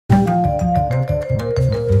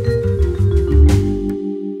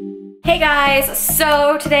guys,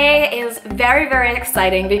 so today is very, very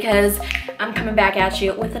exciting because I'm coming back at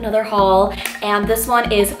you with another haul, and this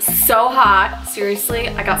one is so hot. Seriously,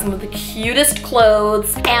 I got some of the cutest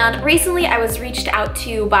clothes, and recently I was reached out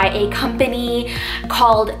to by a company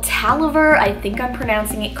called Talever. I think I'm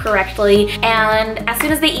pronouncing it correctly, and as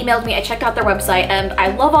soon as they emailed me, I checked out their website, and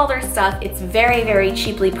I love all their stuff. It's very, very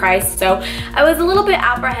cheaply priced, so I was a little bit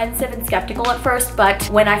apprehensive and skeptical at first, but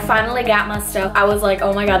when I finally got my stuff, I was like,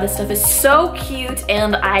 oh my god, this stuff is so cute,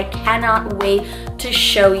 and I cannot wait to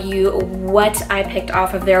show you what I picked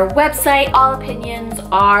off of their website. All opinions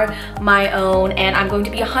are my own, and I'm going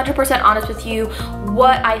to be 100% honest with you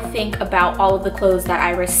what I think about all of the clothes that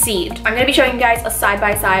I received. I'm gonna be showing you guys a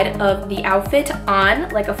side-by-side of the outfit on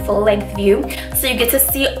like a full-length view, so you get to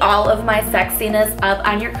see all of my sexiness up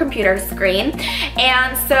on your computer screen.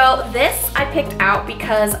 And so this I picked out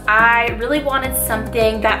because I really wanted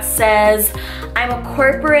something that says I'm a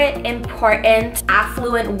corporate, important,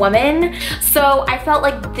 affluent woman. So I felt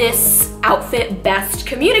like this outfit best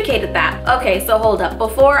communicated that. Okay, so hold up.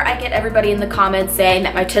 Before I get everybody in the comments saying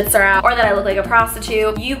that my tits are out or that I look like a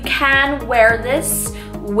prostitute, you can wear this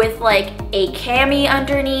with like a cami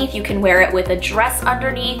underneath. You can wear it with a dress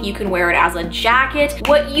underneath. You can wear it as a jacket.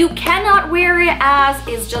 What you cannot wear it as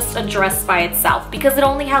is just a dress by itself, because it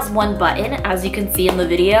only has one button, as you can see in the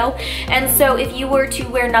video. And so if you were to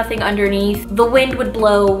wear nothing underneath, the wind would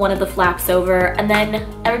blow one of the flaps over, and then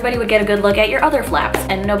everybody would get a good look at your other flaps,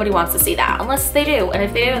 and nobody wants to see that unless they do. And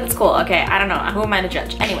if they do, that's cool. Okay, I don't know, who am I to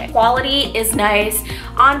judge? Anyway, quality is nice,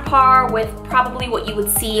 on par with probably what you would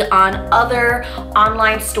see on other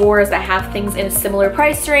online stores that have things in a similar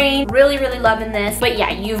price range. Really, really loving this. But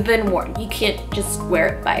yeah, you've been warned. You can't just wear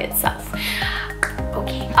it by itself.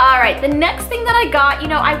 Okay. All right, the next thing that I got, you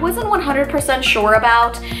know, I wasn't 100% sure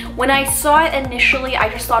about. When I saw it initially, I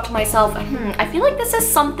just thought to myself, I feel like this is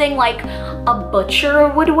something like a butcher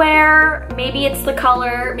would wear. Maybe it's the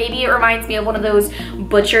color. Maybe it reminds me of one of those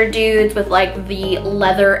butcher dudes with like the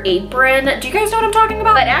leather apron. Do you guys know what I'm talking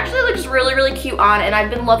about? It actually looks really, really cute on, and I've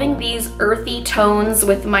been loving these earthy tones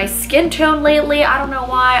with my skin tone lately. I don't know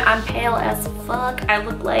why. I'm pale as fuck. I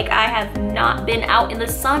look like I have not been out in the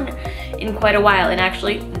sun in quite a while, and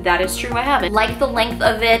actually that is true, I haven't. Like the length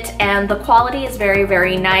of it, and the quality is very,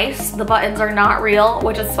 very nice. The buttons are not real,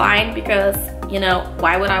 which is fine because, you know,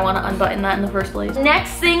 why would I want to unbutton that in the first place?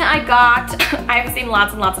 Next thing I got, I've seen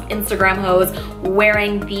lots and lots of Instagram hoes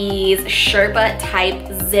wearing these Sherpa type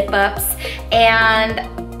zip ups,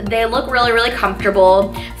 and they look really, really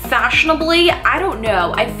comfortable. Fashionably, I don't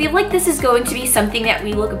know. I feel like this is going to be something that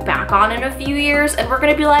we look back on in a few years and we're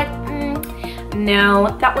gonna be like,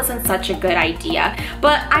 no, that wasn't such a good idea.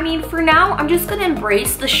 But I mean, for now, I'm just gonna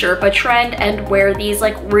embrace the Sherpa trend and wear these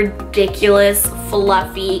like ridiculous,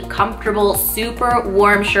 fluffy, comfortable, super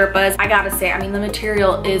warm Sherpas. I gotta say, I mean, the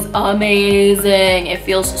material is amazing. It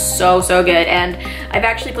feels so, so good. And I've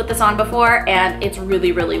actually put this on before and it's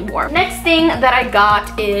really, really warm. Next thing that I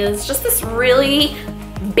got is just this really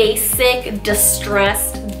basic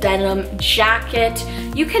distressed denim jacket.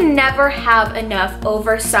 You can never have enough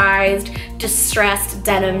oversized distressed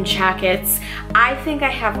denim jackets. I think I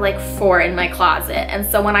have like 4 in my closet, and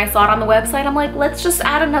so when I saw it on the website, I'm like, let's just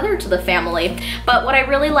add another to the family. But what I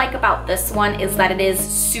really like about this one is that it is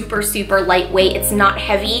super, super lightweight. It's not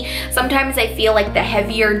heavy. Sometimes I feel like the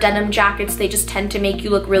heavier denim jackets, they just tend to make you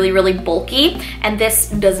look really, really bulky, and this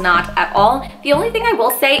does not at all. The only thing I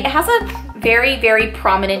will say, it has a very, very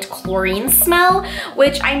prominent chlorine smell,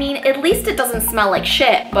 which, I mean, at least it doesn't smell like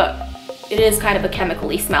shit, but it is kind of a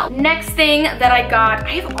chemically smell. Next thing that I got,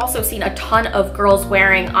 I have also seen a ton of girls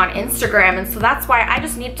wearing on Instagram, and so that's why I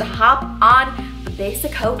just need to hop on the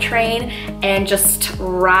basic hoe train and just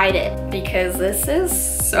ride it, because this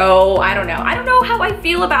is so, I don't know how I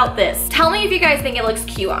feel about this. Tell me if you guys think it looks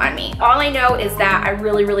cute on me. All I know is that I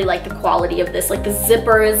really, really like the quality of this. Like the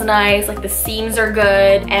zipper is nice, like the seams are good,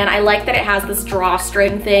 and I like that it has this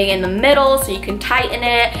drawstring thing in the middle so you can tighten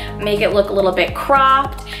it, make it look a little bit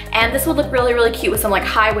cropped, and this would look really, really cute with some like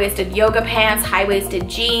high-waisted yoga pants, high-waisted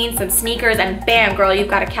jeans, some sneakers, and bam, girl, you've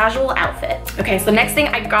got a casual outfit. Okay, so next thing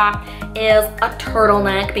I got is a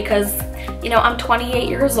turtleneck because, you know, I'm 28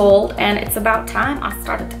 years old and it's about time I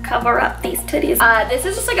started to cover up these titties. This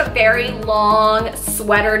is just like a very long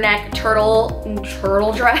sweater neck turtle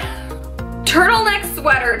dress. Turtleneck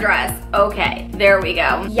sweater dress. Okay, there we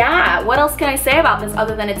go. Yeah, what else can I say about this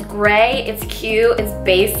other than it's gray, it's cute, it's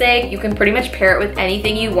basic. You can pretty much pair it with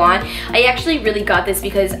anything you want. I actually really got this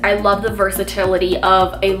because I love the versatility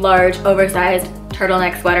of a large, oversized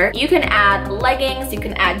turtleneck sweater. You can add leggings, you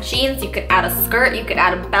can add jeans, you could add a skirt, you could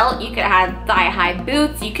add a belt, you could add thigh-high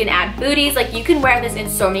boots, you can add booties. Like, you can wear this in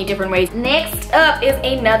so many different ways. Next up is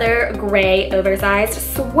another gray oversized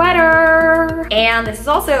sweater. And this is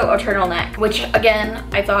also a turtleneck, which again,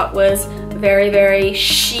 I thought was very, very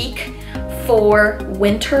chic for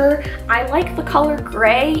winter. I like the color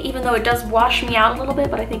gray, even though it does wash me out a little bit,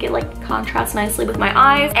 but I think it like contrasts nicely with my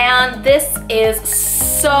eyes. And this is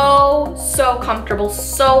so comfortable,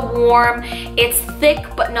 so warm. It's thick,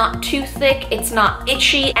 but not too thick. It's not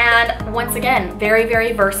itchy. And once again, very,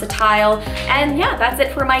 very versatile. And yeah, that's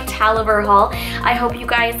it for my Talever haul. I hope you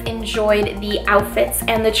guys enjoyed the outfits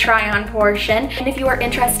and the try on portion. And if you are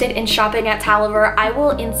interested in shopping at Talever, I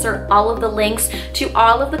will insert all of the links to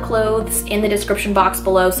all of the clothes in the description box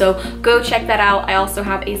below, so go check that out. I also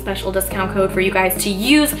have a special discount code for you guys to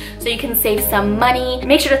use so you can save some money.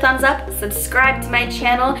 Make sure to thumbs up, subscribe to my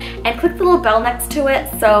channel, and click the little bell next to it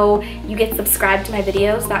so you get subscribed to my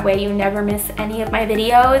videos. That way you never miss any of my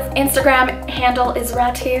videos. Instagram handle is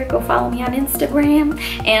right here. Go follow me on Instagram,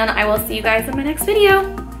 and I will see you guys in my next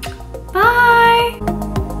video. Bye!